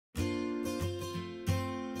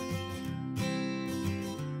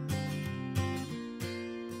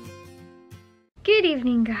Good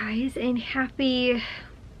evening, guys, and happy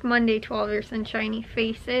Monday to all your sunshiny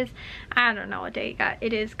faces. I don't know what day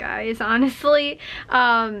it is, guys, honestly,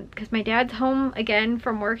 because my dad's home again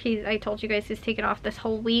from work. I told you guys he's taken off this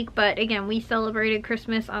whole week, but again, we celebrated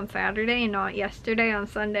Christmas on Saturday and not yesterday on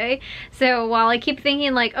Sunday. So while I keep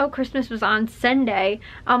thinking like, oh, Christmas was on Sunday,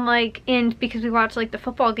 I'm like, and because we watched like the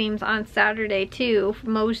football games on Saturday too,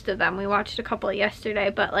 most of them. We watched a couple yesterday,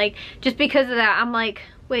 but like just because of that, I'm like,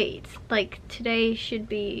 wait, like today should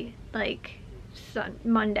be like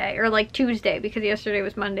Monday or like Tuesday, because yesterday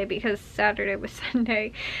was Monday because Saturday was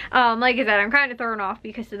Sunday. Like I said, I'm kind of thrown off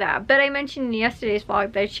because of that. But I mentioned in yesterday's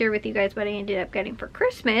vlog that I'd share with you guys what I ended up getting for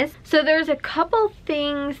Christmas. So there's a couple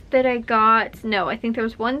things that I got. No, I think there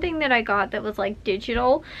was one thing that I got that was like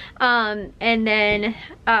digital, and then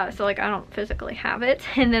so like I don't physically have it.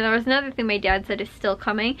 And then there was another thing my dad said is still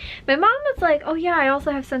coming. My mom was like, oh yeah, I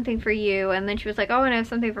also have something for you, and then she was like, oh, and I have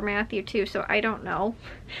something for Matthew too. So I don't know,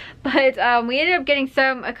 but we ended up getting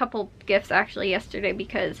a couple gifts actually yesterday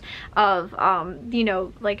because of you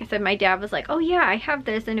know, like I said, my dad was like, oh yeah, I have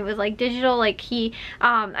this, and it was like digital. Like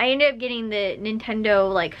I ended up getting the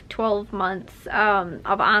Nintendo like 12 months of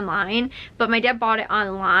online, but my dad bought it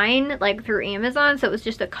online like through Amazon, so it was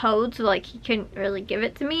just a code, so like he couldn't really give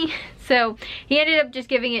it to me. So he ended up just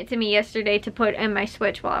giving it to me yesterday to put in my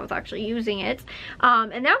Switch while I was actually using it,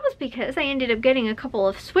 and that was because I ended up getting a couple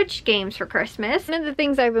of Switch games for Christmas. One of the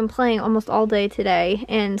things I've been playing almost all day today,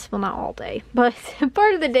 and well, not all day, but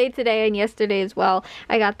part of the day today and yesterday as well,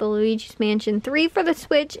 I got the Luigi's Mansion 3 for the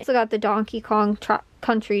Switch. Also got the Donkey Kong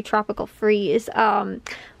Country Tropical Freeze,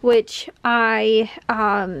 which I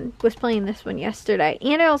was playing this one yesterday.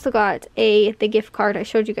 And I also got the gift card. I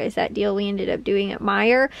showed you guys that deal we ended up doing at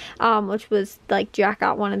Meijer, which was like Jack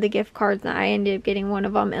got one of the gift cards and I ended up getting one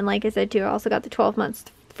of them. And like I said too, I also got the 12 months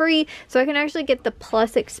free, so I can actually get the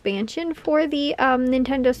Plus expansion for the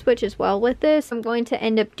Nintendo Switch as well with this. I'm going to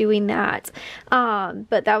end up doing that,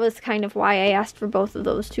 but that was kind of why I asked for both of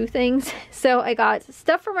those two things. So I got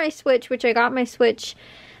stuff for my Switch, which I got my Switch,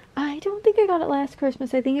 I don't think I got it last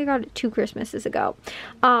Christmas. I think I got it 2 Christmases ago.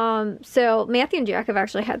 So Matthew and Jack have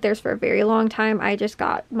actually had theirs for a very long time. I just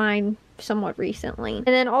got mine somewhat recently. And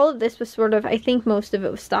then all of this was sort of, I think most of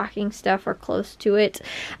it was stocking stuff or close to it.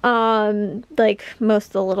 Like most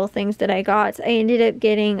of the little things that I got. I ended up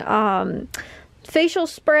getting facial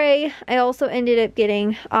spray. I also ended up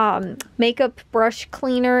getting makeup brush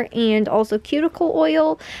cleaner and also cuticle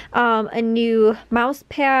oil, a new mouse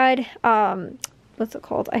pad, what's it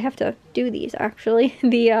called? I have to do these actually.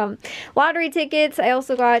 The lottery tickets I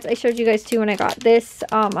also got. I showed you guys too when I got this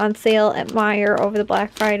on sale at Meijer over the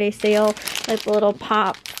Black Friday sale, like the little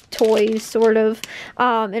pop toys sort of,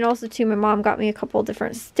 and also too my mom got me a couple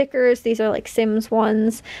different stickers. These are like Sims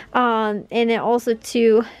ones, and then also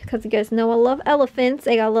too, because you guys know I love elephants,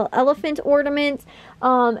 I got a little elephant ornament,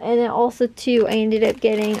 and then also too I ended up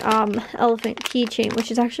getting elephant keychain,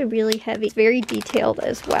 which is actually really heavy. It's very detailed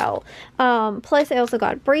as well. Plus I also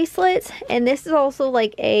got bracelets, and this is also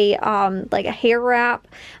like a hair wrap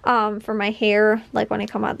for my hair, like when I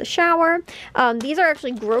come out of the shower. These are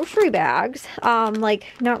actually grocery bags, like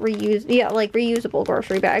not like reusable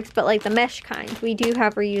grocery bags, but like the mesh kind. We do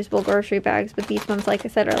have reusable grocery bags, but these ones, like I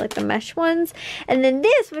said, are like the mesh ones. And then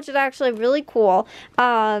this, which is actually really cool,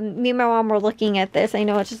 me and my mom were looking at this. I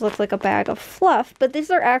know it just looks like a bag of fluff, but these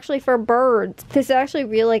are actually for birds. This is actually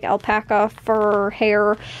real like alpaca fur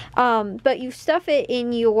hair, but you stuff it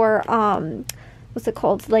in your what's it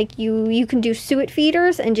called, like you can do suet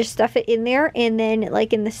feeders and just stuff it in there, and then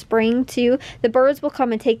like in the spring too, the birds will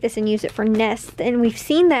come and take this and use it for nests. And we've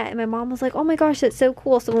seen that, and my mom was like, oh my gosh, that's so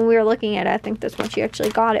cool. So when we were looking at it, I think that's when she actually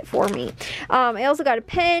got it for me. I also got a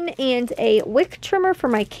pen and a wick trimmer for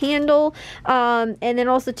my candle, and then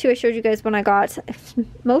also too I showed you guys when I got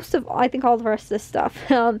most of, I think all the rest of this stuff,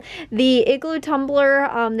 the igloo tumbler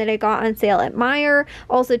that I got on sale at Meijer.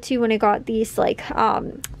 Also too when I got these like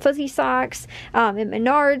fuzzy socks at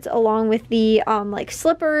Menards, along with the like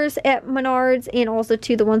slippers at Menards, and also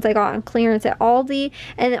too the ones I got on clearance at Aldi,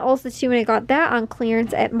 and then also too when I got that on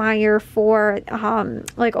clearance at Meijer for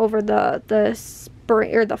like over the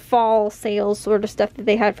spring or the fall sales sort of stuff that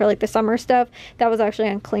they had for like the summer stuff. That was actually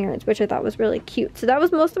on clearance, which I thought was really cute. So that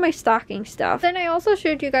was most of my stocking stuff. Then I also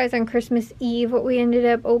showed you guys on Christmas Eve what we ended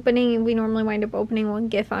up opening. We normally wind up opening one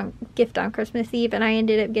gift on Christmas Eve, and I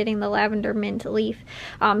ended up getting the lavender mint leaf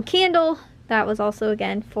candle. that was also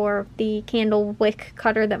again for the candle wick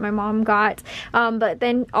cutter that my mom got. But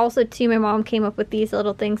then also too, my mom came up with these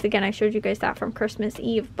little things. Again, I showed you guys that from Christmas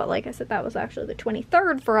Eve, but like I said, that was actually the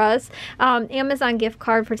 23rd for us. Amazon gift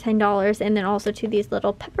card for $10, and then also to these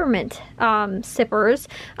little peppermint sippers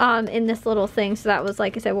in this little thing. So that was,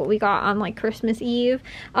 like I said, what we got on like Christmas Eve.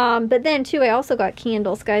 But then too, I also got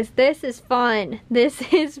candles, guys. This is fun. This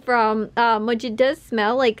is from which it does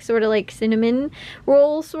smell like sort of like cinnamon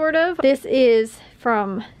roll sort of. This is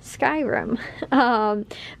from Skyrim,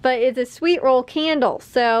 but it's a sweet roll candle,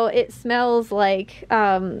 so it smells like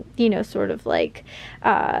you know, sort of like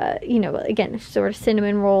you know, again, sort of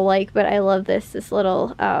cinnamon roll like. But I love this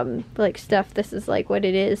little like stuff. This is like what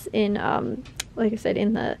it is in like I said,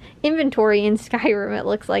 in the inventory in Skyrim, it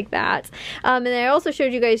looks like that. And then I also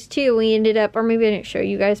showed you guys too, we ended up, or maybe I didn't show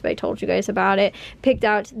you guys, but I told you guys about it, picked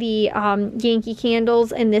out the Yankee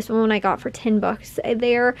candles, and this one I got for $10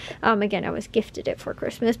 there. Again, I was gifted it for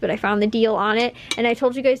Christmas, but I found the deal on it, and I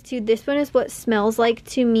told you guys too, this one is what smells like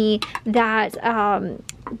to me that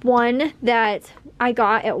one that I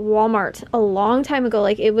got at Walmart a long time ago.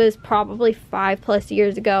 Like, it was probably 5+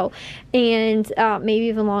 years ago, and maybe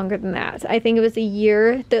even longer than that. I think it was a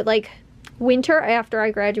year that, like, winter after I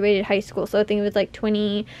graduated high school, so I think it was like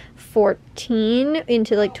 2014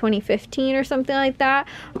 into like 2015 or something like that.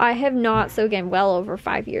 I have not, so again, well over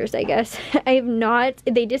 5 years, I guess. I have not,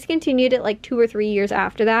 they discontinued it like 2 or 3 years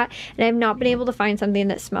after that, and I have not been able to find something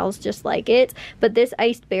that smells just like it. But this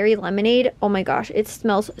iced berry lemonade, oh my gosh, it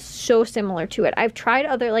smells so similar to it. I've tried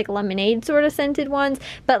other like lemonade sort of scented ones,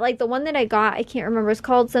 but like the one that I got, I can't remember, it's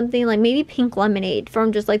called something like maybe pink lemonade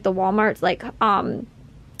from just like the Walmart's like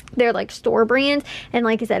they're like store brand, and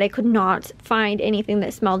like I said, I could not find anything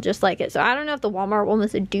that smelled just like it. So I don't know if the Walmart one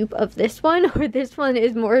was a dupe of this one, or this one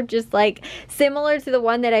is more just like similar to the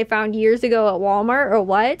one that I found years ago at Walmart, or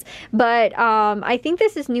what. But I think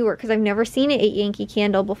this is newer because I've never seen a Yankee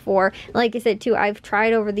Candle before. Like I said too, I've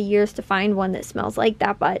tried over the years to find one that smells like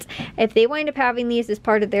that, but if they wind up having these as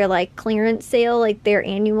part of their like clearance sale, like their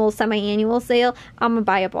annual, semi-annual sale, I'm gonna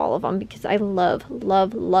buy up all of them because I love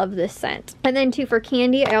this scent. And then too, for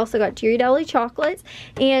candy, I also got Ghirardelli chocolates,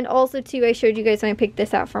 and also too, I showed you guys when I picked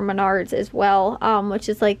this out from Menards as well, which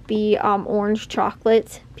is like the orange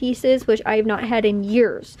chocolate pieces, which I have not had in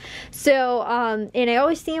years. So and I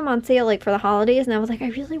always see them on sale like for the holidays, and I was like, I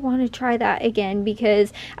really want to try that again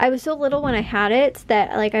because I was so little when I had it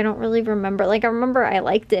that like I don't really remember. Like, I remember I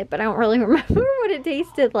liked it, but I don't really remember what it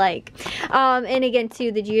tasted like. And again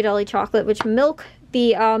too, the Ghirardelli chocolate, which the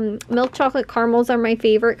milk chocolate caramels are my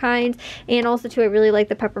favorite kinds, and also too, I really like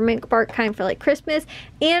the peppermint bark kind for like Christmas,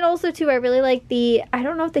 and also too, I really like the, I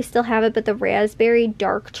don't know if they still have it, but the raspberry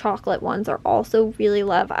dark chocolate ones are also really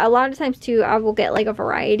love. A lot of times too, I will get like a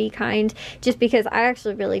variety kind, just because I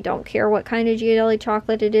actually really don't care what kind of Ghirardelli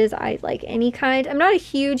chocolate it is. I like any kind. I'm not a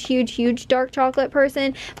huge dark chocolate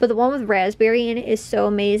person, but the one with raspberry in it is so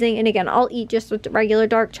amazing. And again, I'll eat just with the regular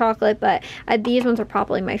dark chocolate, but these ones are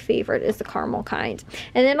probably my favorite, is the caramel kind.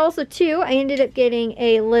 And then also too, I ended up getting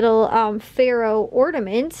a little Pharaoh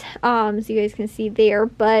ornament, so you guys can see there,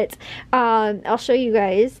 but I'll show you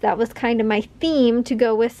guys. That was kind of my theme to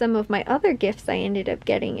go with some of my other gifts I ended up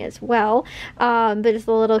getting as well. But it's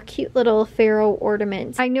a little cute little Pharaoh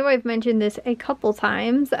ornament. I know I've mentioned this a couple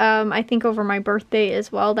times, I think over my birthday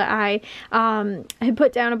as well, that I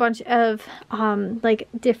put down a bunch of like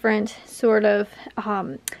different sort of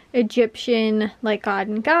Egyptian like god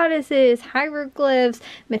and goddesses, hieroglyphs,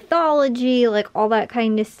 mythology, like all that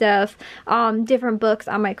kind of stuff, different books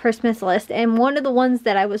on my Christmas list. And one of the ones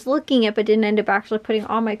that I was looking at but didn't end up actually putting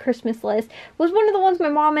on my Christmas list was one of the ones my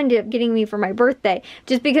mom ended up getting me for my birthday,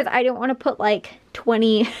 just because I didn't want to put like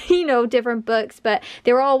 20 you know, different books, but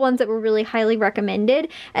they were all ones that were really highly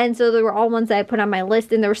recommended, and so they were all ones that I put on my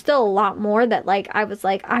list, and there were still a lot more that like I was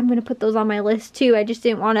like, I'm gonna put those on my list too. I just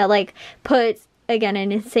didn't want to like put, again,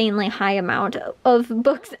 an insanely high amount of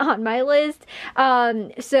books on my list.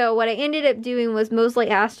 So what I ended up doing was mostly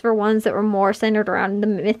asked for ones that were more centered around the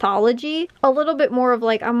mythology, a little bit more of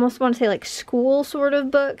like, I almost want to say like school sort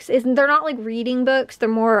of books. They're not like reading books, they're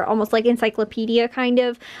more almost like encyclopedia kind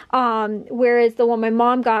of, whereas the one my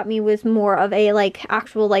mom got me was more of a like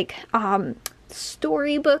actual like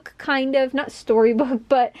storybook kind of, not storybook,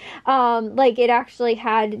 but like it actually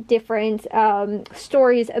had different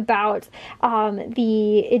stories about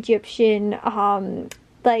the Egyptian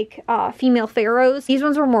like female pharaohs. These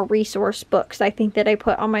ones were more resource books, I think, that I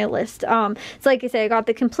put on my list. So like I said, I got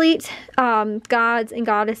the complete gods and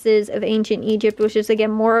goddesses of ancient Egypt, which is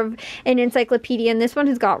again more of an encyclopedia, and this one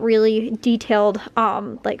has got really detailed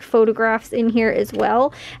like photographs in here as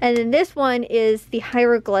well. And then this one is the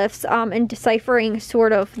hieroglyphs and deciphering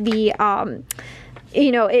sort of the you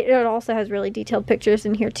know, it also has really detailed pictures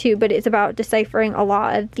in here too, but it's about deciphering a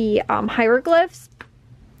lot of the hieroglyphs.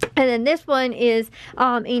 And then this one is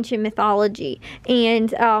ancient mythology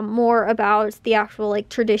and more about the actual like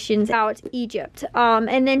traditions about Egypt.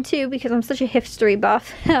 And then too, because I'm such a history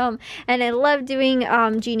buff and I love doing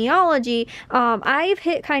genealogy, I've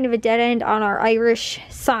hit kind of a dead end on our Irish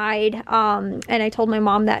side, and I told my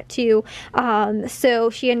mom that too. So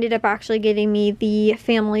she ended up actually getting me the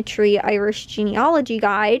Family Tree Irish Genealogy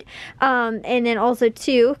Guide. And then also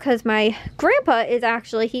too, because my grandpa is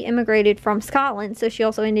actually, he immigrated from Scotland, so she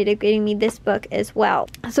also ended up getting me this book as well.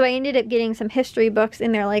 So I ended up getting some history books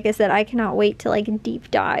in there. Like I said, I cannot wait to like deep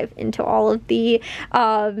dive into all of the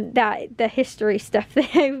the history stuff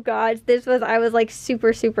that I've got. I was like super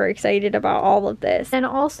excited about all of this. And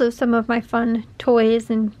also some of my fun toys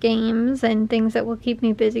and games and things that will keep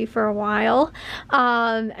me busy for a while.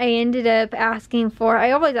 I ended up asking for,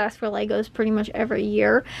 I always ask for Legos pretty much every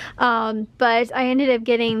year, but I ended up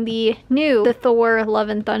getting the Thor Love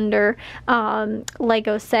and Thunder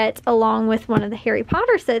Lego set, along with one of the Harry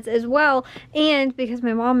Potter sets as well. And because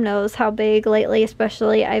my mom knows how big lately,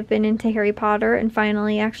 especially, I've been into Harry Potter and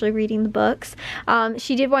finally actually reading the books,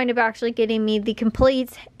 she did wind up actually getting me the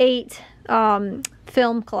complete 8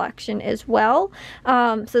 film collection as well.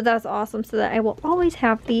 So that's awesome, so that I will always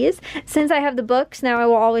have these. Since I have the books, now I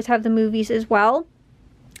will always have the movies as well.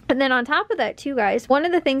 And then on top of that too, guys, one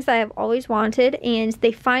of the things that I've always wanted, and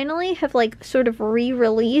they finally have like sort of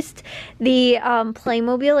re-released the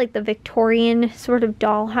Playmobil, like the Victorian sort of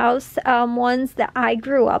dollhouse ones that I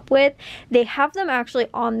grew up with. They have them actually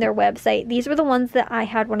on their website. These were the ones that I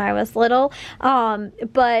had when I was little,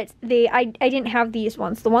 but I didn't have these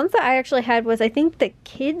ones. The ones that I actually had was, I think, the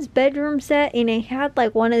kids bedroom set, and I had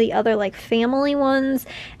like one of the other like family ones,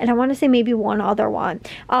 and I want to say maybe one other one.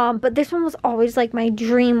 But this one was always like my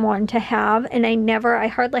dream one to have, and I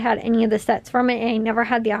hardly had any of the sets from it, and I never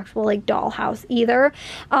had the actual like dollhouse either,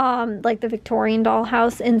 like the Victorian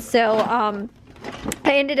dollhouse. And so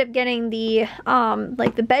I ended up getting the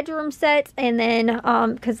like the bedroom set, and then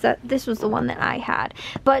because this was the one that I had.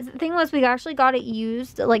 But the thing was, we actually got it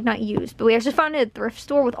used, like not used, but we actually found it at a thrift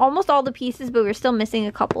store with almost all the pieces, but we were still missing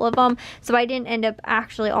a couple of them, so I didn't end up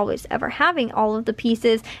actually always ever having all of the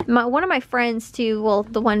pieces. One of my friends too, well,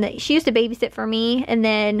 the one that she used to babysit for me, and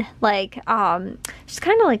then like she's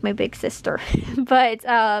kind of like my big sister, but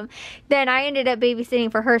then I ended up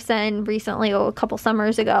babysitting for her son recently, a couple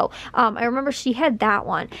summers ago. I remember she had that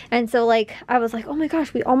one, and so like I was like, oh my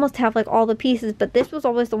gosh, we almost have like all the pieces, but this was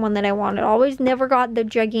always the one that I wanted. Always never got the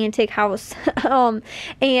gigantic house.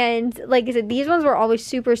 And like I said, these ones were always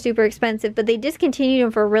super expensive, but they discontinued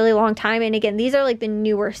them for a really long time. And again, these are like the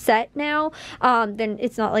newer set now, then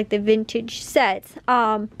it's not like the vintage sets,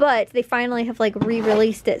 but they finally have like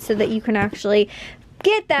re-released it so that you can actually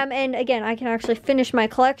get them, and again, I can actually finish my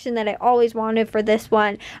collection that I always wanted for this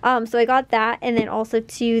one. So I got that, and then also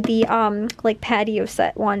to the like patio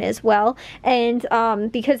set one as well. And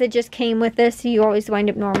because it just came with this, you always wind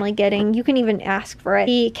up normally getting, you can even ask for it,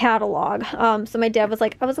 the catalog. So my dad was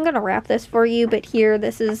like, I wasn't gonna wrap this for you, but here,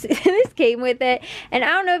 this is this came with it. And I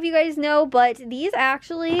don't know if you guys know, but these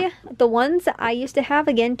actually, the ones that I used to have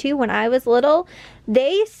again too when I was little,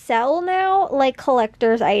 they sell now like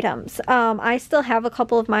collector's items. I still have a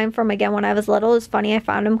couple of mine from again when I was little. It's funny, I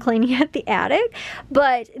found them cleaning at the attic,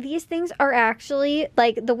 but these things are actually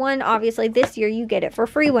like the one, obviously this year you get it for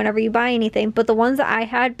free whenever you buy anything, but the ones that I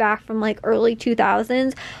had back from like early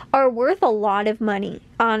 2000s are worth a lot of money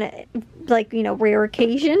on like, you know, rare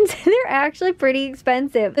occasions. They're actually pretty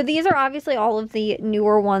expensive. So these are obviously all of the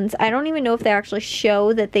newer ones. I don't even know if they actually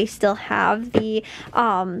show that they still have the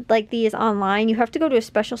like these online. You have to go to a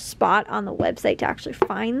special spot on the website to actually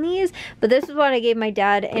find these, but this is what I gave my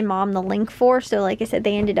dad and mom the link for. So like I said,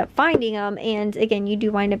 they ended up finding them, and again, you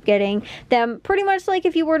do wind up getting them pretty much like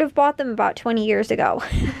if you would have bought them about 20 years ago.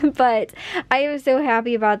 But I am so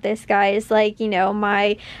happy about this, guys. Like, you know,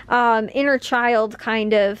 my inner child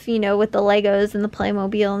kind of, you know, with the Legos and the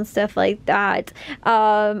Playmobil and stuff like that.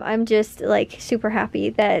 I'm just like super happy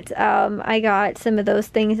that I got some of those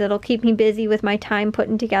things that'll keep me busy with my time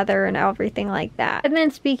putting together and everything like that. And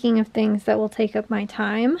then speaking of things that will take up my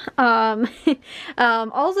time,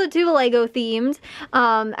 also too Lego themed,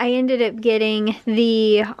 I ended up getting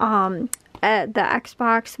the the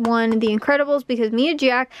Xbox One, The Incredibles, because me and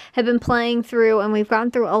Jack have been playing through, and we've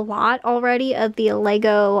gone through a lot already of the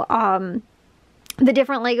Lego, the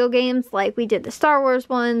different Lego games. Like we did the Star Wars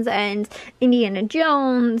ones and Indiana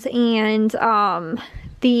Jones and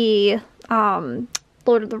the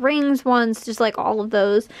Lord of the Rings ones, just like all of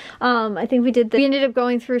those. I think we ended up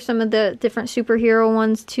going through some of the different superhero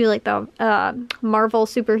ones too, like the Marvel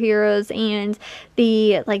superheroes and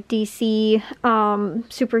the like DC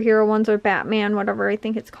superhero ones, or Batman, whatever I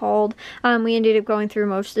think it's called. We ended up going through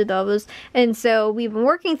most of those, and so we've been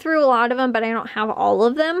working through a lot of them, but I don't have all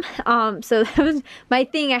of them. So that was my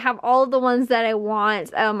thing. I have all of the ones that I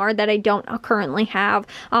want, or that I don't currently have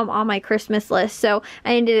on my Christmas list. So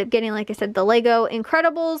I ended up getting, like I said, the Lego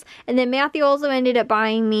Incredibles, and then Matthew also ended up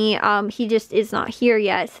buying me, he just is not here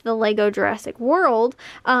yet, the Lego Jurassic World,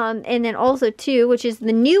 and then also too, which is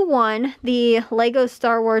the new one, the Lego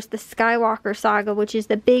Star Wars The Skywalker Saga, which is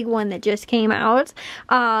the big one that just came out.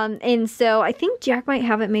 And so I think Jack might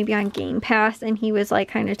have it maybe on Game Pass, and he was like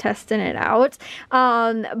kind of testing it out,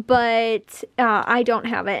 but I don't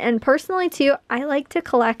have it. And personally too, I like to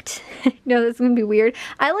collect no, this is gonna be weird,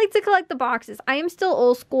 I like to collect the boxes. I am still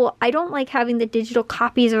old school. I don't like having the digital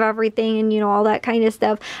copies of everything and, you know, all that kind of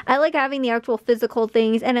stuff. I like having the actual physical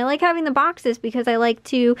things, and I like having the boxes because I like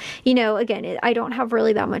to, you know, again, I don't have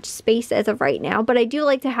really that much space as of right now, but I do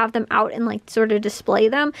like to have them out and like sort of display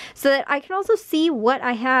them so that I can also see what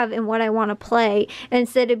I have and what I want to play,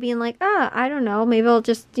 instead of being like, I don't know, maybe I'll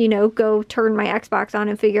just, you know, go turn my Xbox on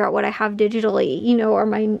and figure out what I have digitally, you know, or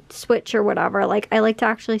my Switch or whatever. Like, I like to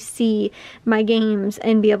actually see my games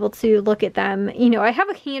and be able to look at them. You know, I have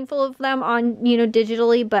a handful of them on, you know,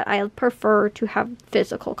 digitally, but I prefer to have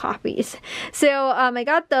physical copies. So I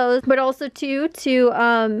got those, but also too, to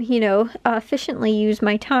you know, efficiently use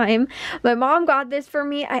my time, my mom got this for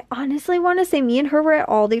me. I honestly want to say me and her were at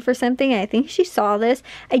Aldi for something, and I think she saw this.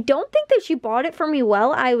 I don't think that she bought it for me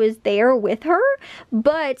while I was there with her,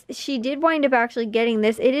 but she did wind up actually getting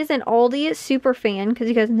this. It is an Aldi super fan, because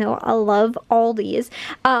you guys know I love Aldi's.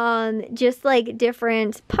 Just like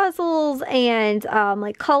different puzzles and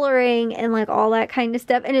like coloring and like all that kind of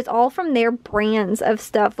stuff, and it's all from their brands of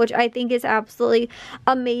stuff, which I think is absolutely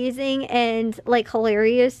amazing and like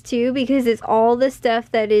hilarious too, because it's all the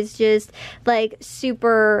stuff that is just like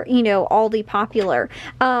super, you know, Aldi popular.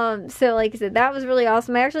 So like I said, that was really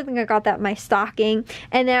awesome. I actually think I got that in my stocking.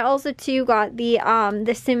 And then I also too got the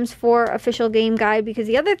Sims 4 official game guide, because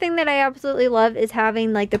the other thing that I absolutely love is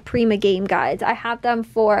having like the Prima game guides. I have them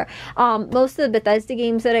for most of the Bethesda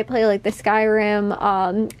games that I play, like the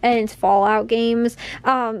Skyrim and Fallout games.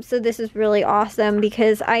 So this is really awesome,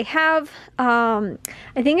 because I have I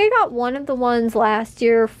think I got one of the ones last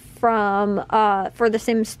year from for The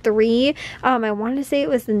Sims 3. I want to say it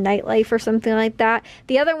was the Nightlife or something like that.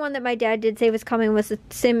 The other one that my dad did say was coming was The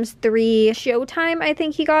Sims 3 Showtime, I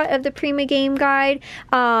think he got, of the Prima game guide.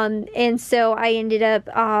 And so I ended up,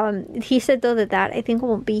 he said though that I think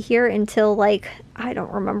won't be here until like, I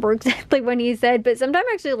don't remember exactly when he said, but sometime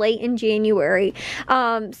actually late in January.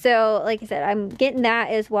 So like I said, I'm getting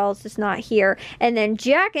that as well. It's just not here. And then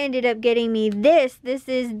Jack ended up getting me this. This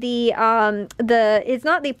is the it's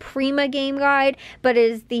not the Prima game guide, but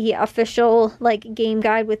is the official like game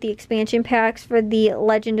guide with the expansion packs for the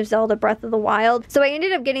Legend of Zelda Breath of the Wild. So I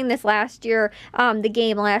ended up getting this last year, the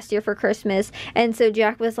game last year for Christmas. And so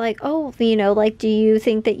Jack was like, oh, you know, like, do you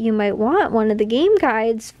think that you might want one of the game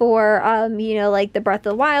guides for, you know, like the Breath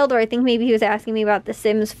of the Wild? Or I think maybe he was asking me about the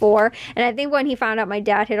Sims 4. And I think when he found out my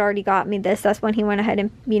dad had already got me this, that's when he went ahead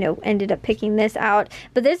and, you know, ended up picking this out.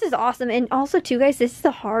 But this is awesome. And also too, guys, this is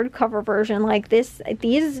the hardcover version. Like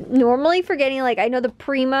these normally, for getting, like, I know the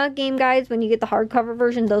Prima game guides, when you get the hardcover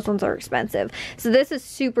version, those ones are expensive. So this is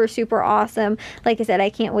super, super awesome. Like I said, I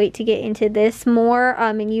can't wait to get into this more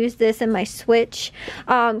and use this in my Switch.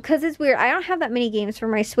 Because it's weird, I don't have that many games for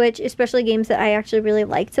my Switch, especially games that I actually really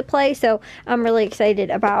like to play. So I'm really excited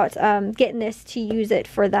about getting this to use it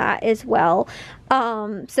for that as well.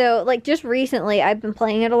 So like just recently I've been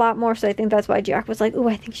playing it a lot more, so I think that's why Jack was like, oh,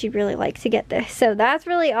 I think she'd really like to get this. So that's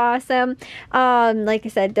really awesome. Like I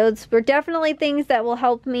said, those were definitely things that will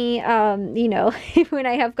help me, you know, when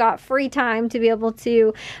I have got free time to be able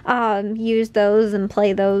to use those and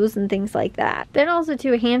play those and things like that. Then also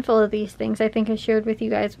too, a handful of these things I think I shared with you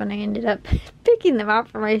guys when I ended up picking them out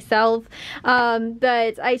for myself.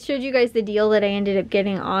 But I showed you guys the deal that I ended up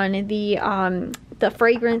getting on the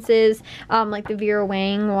fragrances, like the Vera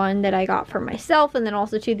Wang one that I got for myself, and then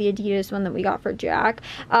also to the Adidas one that we got for Jack.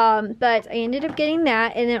 But I ended up getting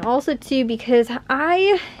that, and then also too, because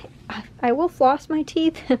I will floss my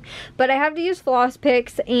teeth, but I have to use floss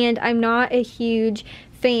picks, and I'm not a huge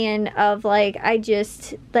fan of like, I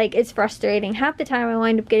just like, it's frustrating. Half the time I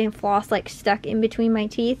wind up getting floss like stuck in between my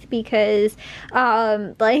teeth because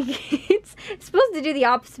like it's supposed to do the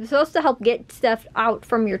opposite. It's supposed to help get stuff out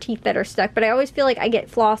from your teeth that are stuck, but I always feel like I get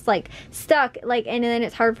floss like stuck, like, and then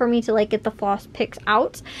it's hard for me to like get the floss picks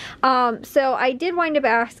out. So I did wind up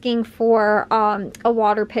asking for a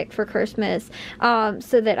water pick for Christmas,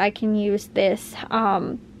 so that I can use this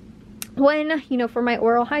when, you know, for my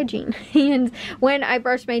oral hygiene and when I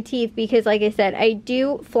brush my teeth, because like I said, I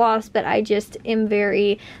do floss, but I just am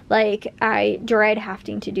very, like, I dread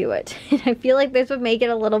having to do it. And I feel like this would make it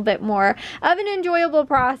a little bit more of an enjoyable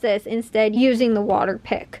process instead using the water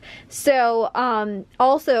pick. So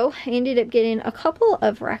also I ended up getting a couple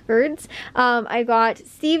of records. I got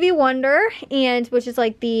Stevie Wonder, and which is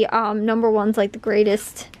like the #1's like the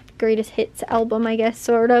greatest hits album, I guess,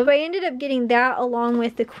 sort of. I ended up getting that along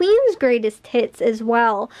with the Queen's greatest hits as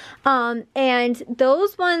well. And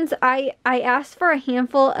those ones, I asked for a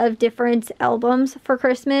handful of different albums for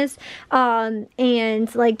Christmas,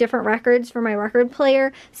 and like different records for my record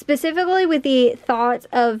player, specifically with the thought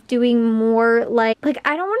of doing more like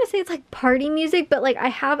I don't want to say it's like party music, but like I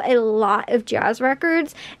have a lot of jazz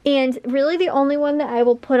records, and really the only one that I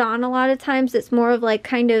will put on a lot of times that's more of like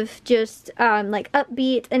kind of just like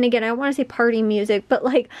upbeat, and again, I don't want to say party music, but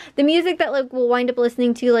like the music that like we'll wind up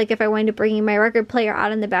listening to, like if I wind up bringing my record player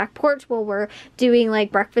out on the back porch while we're doing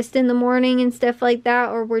like breakfast in the morning and stuff like that,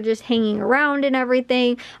 or we're just hanging around and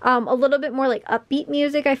everything. A little bit more like upbeat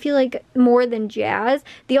music, I feel like, more than jazz.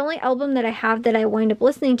 The only album that I have that I wind up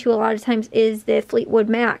listening to a lot of times is the Fleetwood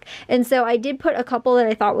Mac, and so I did put a couple that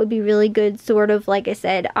I thought would be really good, sort of like I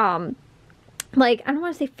said, like, I don't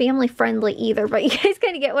want to say family friendly either, but you guys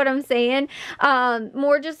kind of get what I'm saying.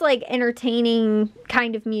 More just like entertaining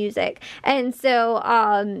kind of music. And so,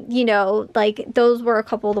 you know, like those were a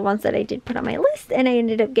couple of the ones that I did put on my list, and I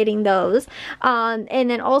ended up getting those. And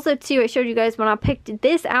then also too, I showed you guys when I picked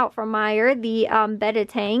this out from Meyer, the Betta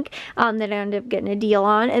tank, that I ended up getting a deal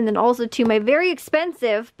on. And then also too, my very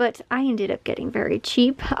expensive, but I ended up getting very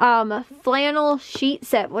cheap, flannel sheet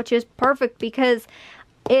set, which is perfect because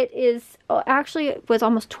it is, actually it was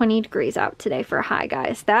almost 20 degrees out today for a high,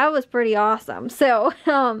 guys. That was pretty awesome. So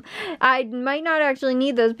I might not actually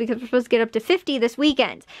need those because we're supposed to get up to 50 this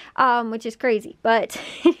weekend, which is crazy. But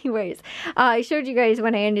anyways, I showed you guys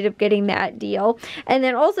when I ended up getting that deal. And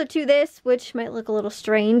then also to this, which might look a little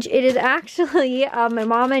strange, it is actually, my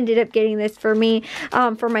mom ended up getting this for me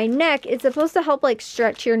for my neck. It's supposed to help like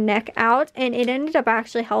stretch your neck out, and it ended up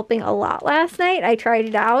actually helping a lot last night. I tried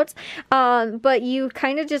it out, but you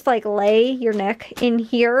kind of just like lay your neck in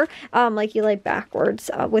here, like you lay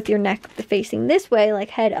backwards with your neck facing this way,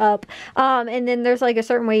 like head up, and then there's like a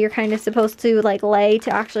certain way you're kind of supposed to like lay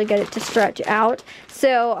to actually get it to stretch out.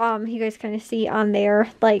 So you guys kind of see on there,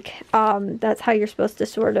 like that's how you're supposed to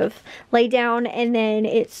sort of lay down, and then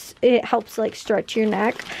it helps like stretch your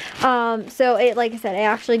neck. So it, like I said, it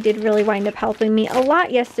actually did really wind up helping me a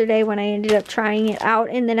lot yesterday when I ended up trying it out,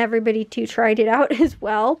 and then everybody too tried it out as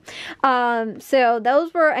well. So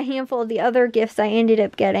those were a handful of the other gifts I ended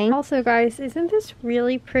up getting. Also, guys, isn't this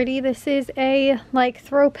really pretty? This is a like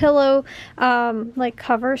throw pillow like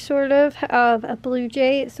cover sort of a blue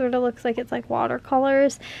jay. It sort of looks like it's like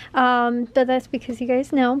watercolors, but that's because you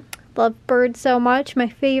guys know love birds so much. My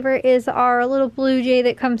favorite is our little blue jay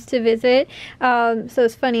that comes to visit. So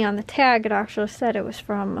it's funny, on the tag it actually said it was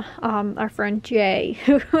from our friend Jay,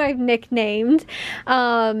 who I've nicknamed.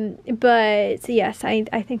 But yes,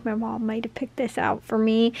 I think my mom might have picked this out for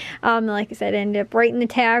me. Like I said, I ended up writing the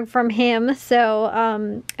tag from him,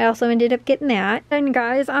 so I also ended up getting that. And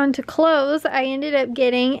guys, on to clothes, I ended up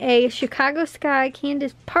getting a Chicago Sky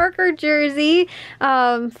Candace Parker jersey.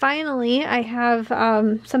 Finally, I have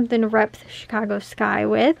something to rep the Chicago Sky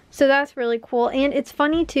with, so that's really cool. And it's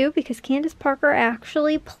funny too because Candace Parker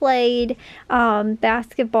actually played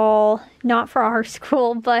basketball, not for our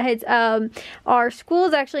school, but our school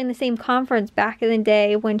is actually in the same conference back in the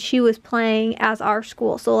day when she was playing as our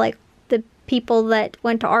school. So like the people that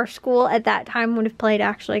went to our school at that time would have played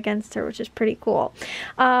actually against her, which is pretty cool.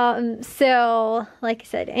 So like I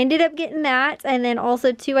said, ended up getting that. And then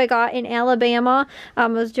also too, I got in Alabama, I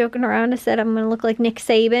was joking around, I said I'm gonna look like Nick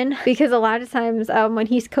Saban because a lot of times when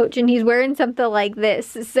he's coaching, he's wearing something like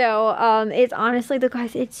this. So it's honestly, the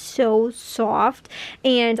guys, it's so soft,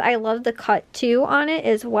 and I love the cut too on it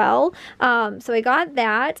as well. So I got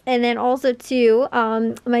that. And then also too,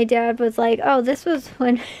 my dad was like, oh, this was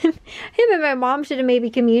when him and my mom should have maybe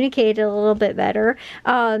communicated a little bit better,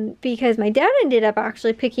 because my dad ended up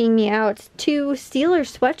actually picking me out 2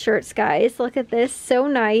 Steelers sweatshirts, guys. Look at this, so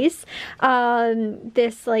nice.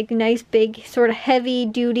 This like nice big sort of heavy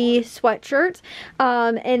duty sweatshirt,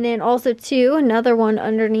 and then also another one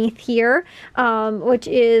underneath here, which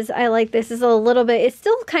is, I like this. Is a little bit, it's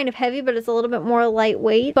still kind of heavy, but it's a little bit more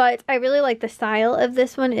lightweight, but I really like the style of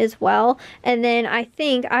this one as well. And then I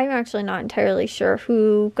think, I'm actually not entirely sure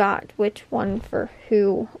who got which one for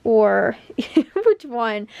who, or which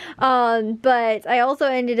one, but I also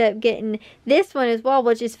ended up getting this one as well,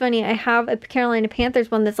 which is funny. I have a Carolina Panthers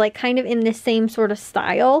one that's like kind of in the same sort of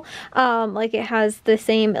style, like it has the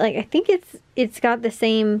same, like I think it's got the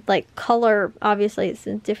same like color, obviously it's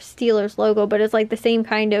a Steelers logo, but it's like the same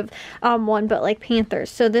kind of one, but like Panthers.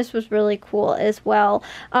 So this was really cool as well.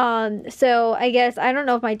 So I guess, I don't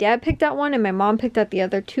know if my dad picked out one and my mom picked out the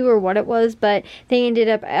other 2 or what it was, but they ended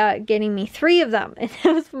up getting me 3 of them. And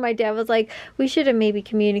that was when my dad was like, we should have maybe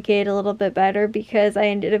communicated a little bit better, because I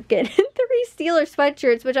ended up getting 3 Steelers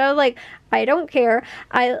sweatshirts, which I was like, I don't care.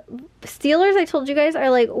 Steelers, I told you guys, are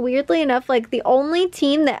like, weirdly enough, like the only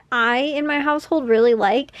team that I in my household really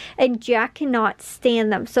like, and Jack cannot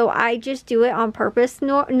stand them. So I just do it on purpose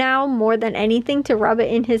now more than anything to rub it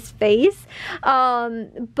in his face.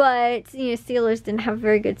 But you know, Steelers didn't have a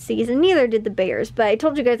very good season. Neither did the Bears. But I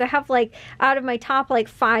told you guys, I have like, out of my top like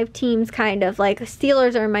 5 teams, kind of like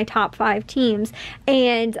Steelers are in my top 5 teams.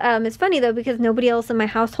 And it's funny though, because nobody else in my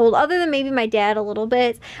household, other than maybe my dad a little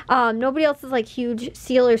bit, nobody else is like huge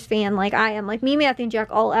Steelers fan like I am. Like me, Matthew, and Jack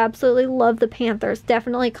all absolutely love the Panthers.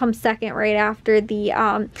 Definitely come second right after the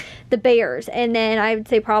Bears, and then I would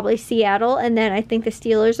say probably Seattle, and then I think the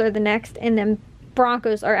Steelers are the next, and then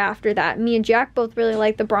Broncos are after that. Me and Jack both really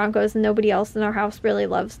like the Broncos, and nobody else in our house really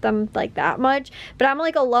loves them like that much. But I'm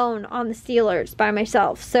like alone on the Steelers by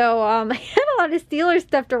myself. So I had a lot of Steelers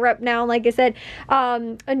stuff to rep now. And like I said,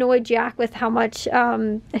 annoyed Jack with how much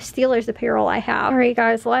Steelers apparel I have. Alright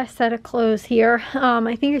guys, last set of clothes here.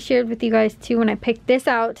 I think I shared with you guys too when I picked this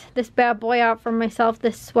out, this bad boy out for myself,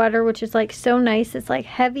 this sweater, which is like so nice. It's like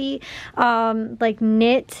heavy, like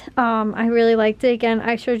knit. I really liked it. Again,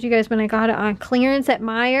 I showed you guys when I got it on clearance at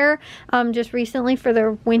Meijer just recently for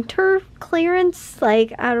their winter clearance.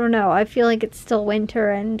 Like, I don't know, I feel like it's still winter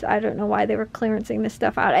and I don't know why they were clearancing this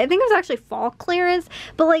stuff out. I think it was actually fall clearance,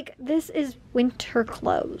 but like this is winter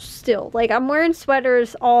clothes still. Like I'm wearing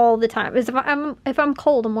sweaters all the time. As if I'm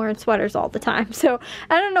cold, I'm wearing sweaters all the time. So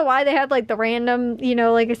I don't know why they had like the random, you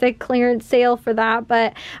know, like I said, clearance sale for that,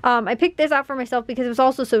 but I picked this out for myself because it was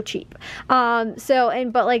also so cheap.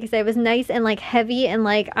 But like I said, it was nice and like heavy, and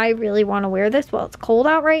like I really want to wear this while it's cold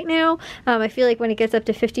out right now. I feel like when it gets up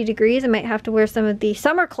to 50 degrees, I might have to wear some of the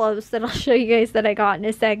summer clothes that I'll show you guys that I got in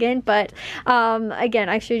a second. But again,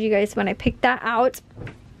 I showed you guys when I picked that out.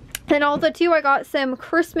 And also too, I got some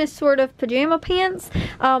Christmas sort of pajama pants,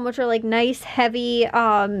 which are like nice, heavy,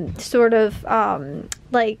 sort of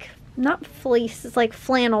like, not fleece, it's like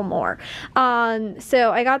flannel more.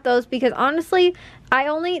 So I got those because honestly,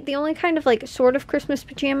 the only kind of like sort of Christmas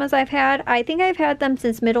pajamas I've had, I think I've had them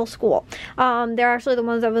since middle school. They're actually the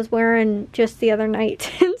ones I was wearing just the other night.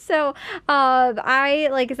 And so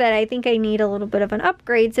like I said, I think I need a little bit of an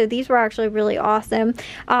upgrade. So these were actually really awesome.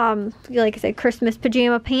 Like I said, Christmas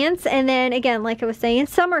pajama pants. And then again, like I was saying,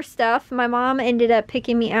 summer stuff. My mom ended up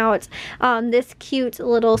picking me out this cute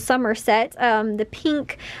little summer set, the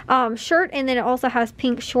pink shirt, and then it also has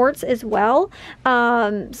pink shorts as well.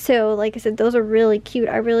 So like I said, those are really cute.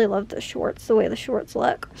 I really love the shorts, the way the shorts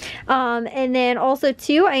look. And then also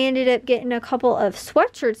too, I ended up getting a couple of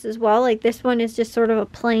sweatshirts as well. Like this one is just sort of a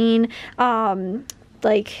plain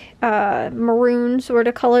like maroon sort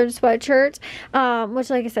of colored sweatshirt, which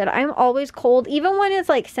like I said, I'm always cold, even when it's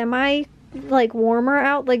like semi like warmer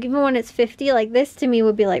out, like even when it's 50, like this to me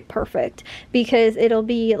would be like perfect, because it'll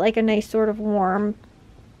be like a nice sort of warm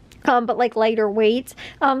but like lighter weight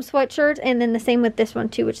sweatshirt. And then the same with this one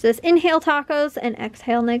too, which says inhale tacos and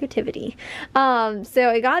exhale negativity. So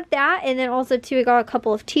I got that, and then also too, I got a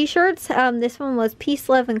couple of t-shirts. This one was peace,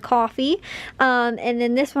 love, and coffee. And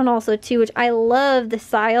then this one also too, which I love the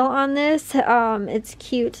style on this. It's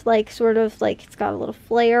cute, like sort of like it's got a little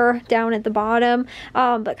flare down at the bottom,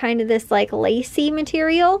 but kind of this like lacy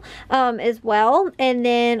material as well. And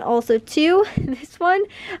then also too, this one,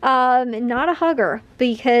 not a hugger,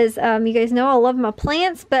 because because you guys know I love my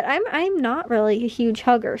plants, but I'm not really a huge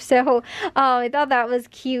hugger. So I thought that was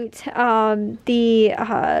cute.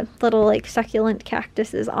 The little like succulent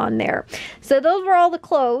cactuses on there. So those were all the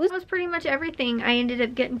clothes. That was pretty much everything I ended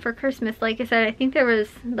up getting for Christmas. Like I said, I think there was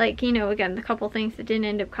like, you know, again, the couple things that didn't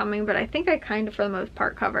end up coming, but I think I kind of for the most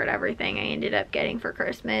part covered everything I ended up getting for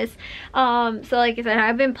Christmas. So like I said,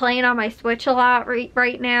 I've been playing on my Switch a lot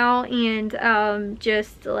right now, and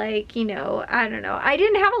just like, you know, I don't know, I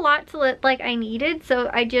didn't have a lot to like I needed, so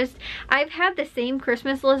I've had the same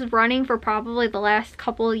Christmas list running for probably the last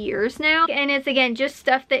couple years now, and it's again just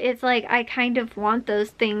stuff that it's like I kind of want those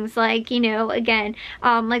things, like, you know, again,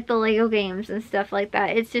 like the Lego games and stuff like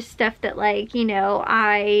that. It's just stuff that, like, you know,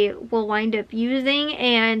 I will wind up using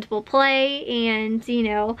and will play, and, you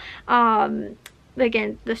know,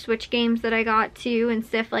 again, the Switch games that I got too and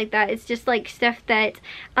stuff like that. It's just like stuff that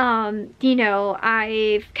you know,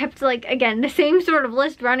 I've kept, like, again, the same sort of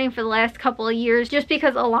list running for the last couple of years, just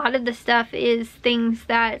because a lot of the stuff is things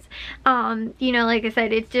that you know, like I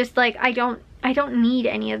said, it's just like I don't need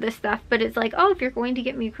any of this stuff, but it's like, oh, if you're going to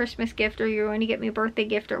get me a Christmas gift or you're going to get me a birthday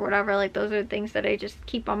gift or whatever, like those are things that I just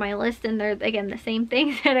keep on my list, and they're, again, the same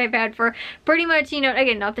things that I've had for pretty much, you know,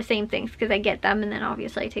 again, not the same things because I get them and then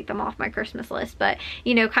obviously I take them off my Christmas list, but,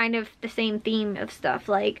 you know, kind of the same theme of stuff.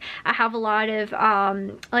 Like I have a lot of,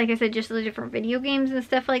 like I said, just the different video games and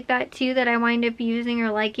stuff like that too that I wind up using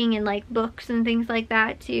or liking, and like books and things like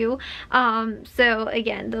that too. So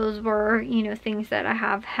again, those were, you know, things that I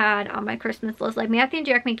have had on my Christmas list. Like Matthew and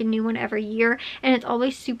Jack make a new one every year, and it's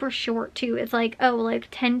always super short too. It's like, oh, like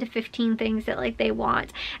 10 to 15 things that like they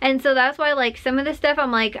want, and so that's why like some of the stuff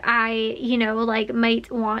I'm like, I, you know, like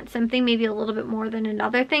might want something maybe a little bit more than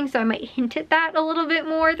another thing, so I might hint at that a little bit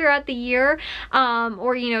more throughout the year,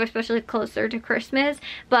 or, you know, especially closer to Christmas.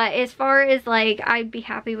 But as far as like, I'd be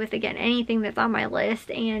happy with, again, anything that's on my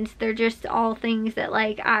list, and they're just all things that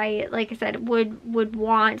like I said would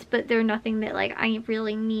want, but they're nothing that like I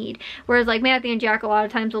really need. Whereas like Matthew and Jack a lot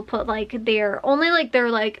of times will put like their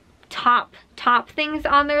top things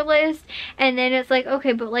on their list, and then it's like,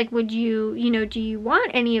 okay, but like, would you, you know, do you want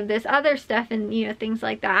any of this other stuff, and, you know, things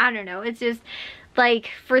like that. I don't know, it's just like,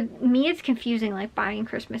 for me, it's confusing, like, buying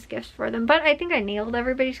Christmas gifts for them. But I think I nailed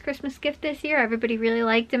everybody's Christmas gift this year. Everybody really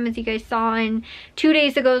liked them, as you guys saw in 2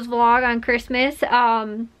 days ago's vlog on Christmas.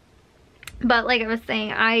 But like I was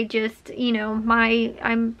saying, I just, you know,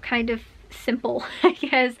 I'm kind of simple, I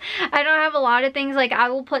guess. I don't have a lot of things. Like, I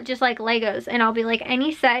will put just like Legos, and I'll be like,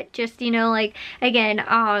 any set, just, you know, like, again,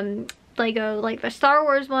 Lego, like the Star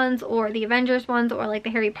Wars ones or the Avengers ones or like the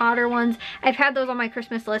Harry Potter ones. I've had those on my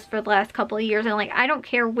Christmas list for the last couple of years, and like, I don't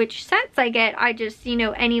care which sets I get. I just, you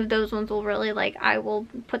know, any of those ones will really, like, I will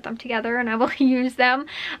put them together and I will use them.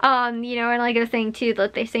 You know, and like I was saying too,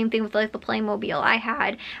 like the same thing with like the Playmobil I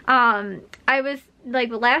had. I was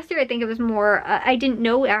like, last year I think it was more, I didn't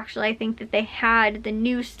know, actually, I think that they had the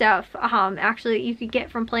new stuff actually that you could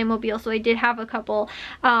get from Playmobil, so I did have a couple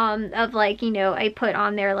of, like, you know, I put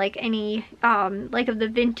on there like any like of the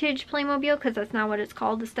vintage Playmobil, because that's not what it's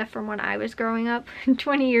called, the stuff from when I was growing up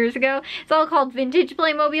 20 years ago. It's all called vintage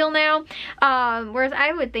Playmobil now, whereas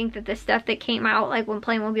I would think that the stuff that came out like when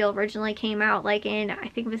Playmobil originally came out, like in, I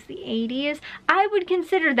think it was the 80s, I would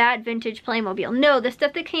consider that vintage Playmobil. No, the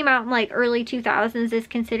stuff that came out in like early 2000s is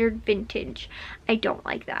considered vintage. I don't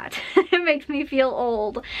like that. It makes me feel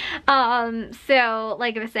old. So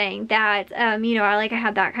like I was saying, that you know, I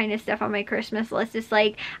had that kind of stuff on my Christmas list. It's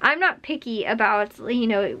like, I'm not picky about, you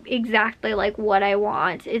know, exactly like what I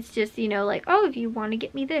want. It's just, you know, like, oh, if you want to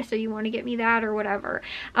get me this or you want to get me that or whatever,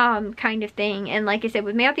 kind of thing. And like I said,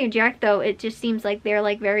 with Matthew and Jack though, it just seems like they're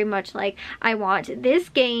like very much like, I want this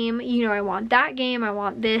game, you know, I want that game, I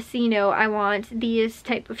want this, you know, I want these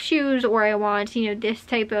type of shoes, or I want, you know, this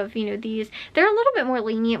type of, you know, these. They're a little bit more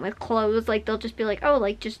lenient with clothes. Like, they'll just be like, oh,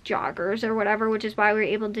 like just joggers or whatever, which is why we were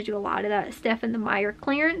able to do a lot of that stuff in the Meijer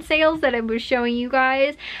clearance sales that I was showing you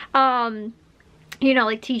guys. You know,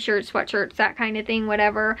 like t-shirts, sweatshirts, that kind of thing,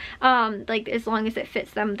 whatever. Like, as long as it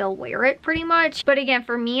fits them, they'll wear it pretty much. But again,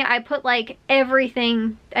 for me, I put like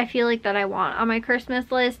everything I feel like that I want on my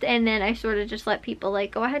Christmas list, and then I sort of just let people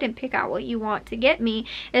like go ahead and pick out what you want to get me.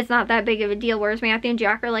 It's not that big of a deal. Whereas Matthew and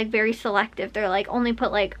Jack are like very selective. They're like, only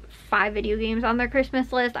put like 5 video games on their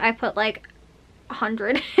Christmas list. I put like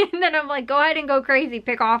 100. And then I'm like, go ahead and go crazy,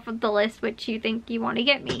 pick off of the list which you think you want to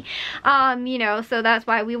get me. You know, so that's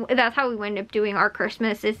how we wind up doing our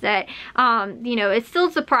Christmas, is that you know, it's still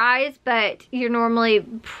a surprise, but you're normally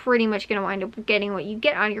pretty much gonna wind up getting what you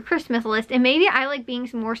get on your Christmas list. And maybe I like being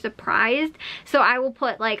more surprised, so I will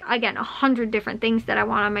put like, again, 100 different things that I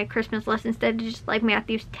want on my Christmas list instead of just like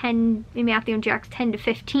Matthew and Jack's 10 to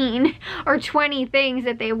 15 or 20 things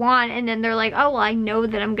that they want, and then they're like, oh well, I know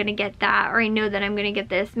that I'm gonna get that, or I know that I'm gonna get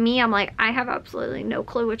this. Me, I'm like, I have absolutely no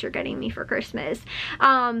clue what you're getting me for Christmas.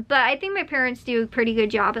 But I think my parents do a pretty good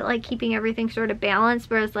job at like keeping everything sort of balanced,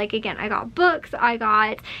 whereas like, again, I got books, I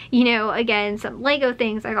got, you know, again, some Lego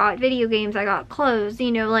things, I got video games, I got clothes,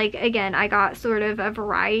 you know, like, again, I got sort of a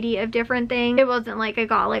variety of different things. It wasn't like I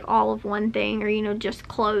got like all of one thing, or, you know, just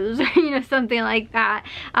clothes, or, you know, something like that.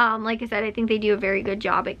 Like I said, I think they do a very good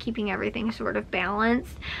job at keeping everything sort of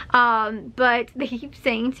balanced. But they keep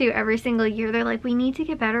saying too, every single year, they're like, we need to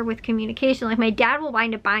get better with communication. Like, my dad will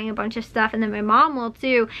wind up buying a bunch of stuff, and then my mom will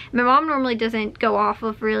too. My mom normally doesn't go off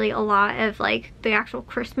of really a lot of like the actual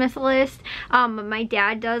Christmas list, but my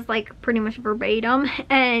dad does, like, pretty much verbatim.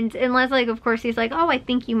 And unless, like, of course he's like, oh, I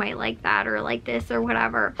think you might like that, or like this, or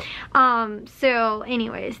whatever. So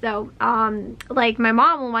anyways, though, like, my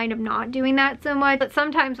mom will wind up not doing that so much. But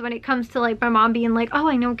sometimes when it comes to like my mom being like, oh,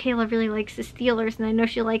 I know Kayla really likes the Steelers, and I know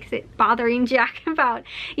she likes it bothering Jack about,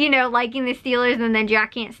 you know, liking the Steelers, and then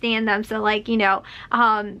Jack can't stand them, so like, you know,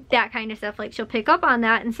 that kind of stuff, like, she'll pick up on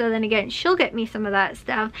that, and so then again, she'll get me some of that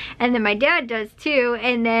stuff, and then my dad does too,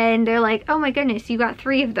 and then they're like, oh my goodness, you got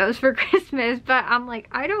 3 of those for Christmas. But I'm like,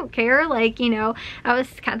 I don't care, like, you know, that was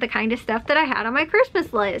kind of the kind of stuff that I had on my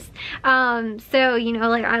Christmas list. So, you know,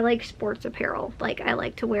 like, I like sports apparel, like, I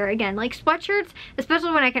like to wear, again, like, sweatshirts,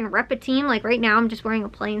 especially when I can rep a team. Like, right now I'm just wearing a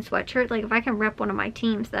plain sweatshirt. Like, if I can rep one of my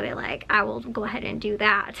teams that I like, I will go ahead and do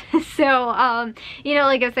that. So you know,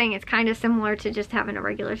 like I was saying, it's kind of similar to just having a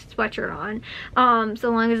regular sweatshirt on, so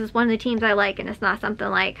long as it's one of the teams I like and it's not something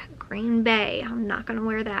like Green Bay, I'm not gonna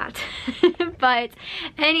wear that. But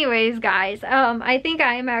anyways, guys, I think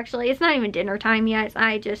I am actually, it's not even dinner time yet.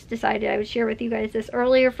 I just decided I would share with you guys this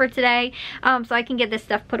earlier for today, so I can get this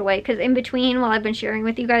stuff put away, because in between, while I've been sharing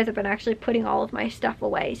with you guys, I've been actually putting all of my stuff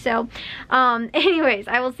away. So anyways,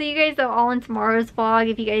 I will see you guys though all in tomorrow's vlog.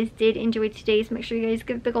 If you guys did enjoy today's, make sure you guys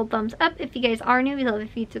give a big old thumbs up. If you guys are new, we'd love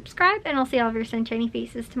if you'd subscribe, and I'll see all of your sunshiny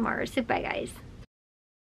faces tomorrow. So bye, guys.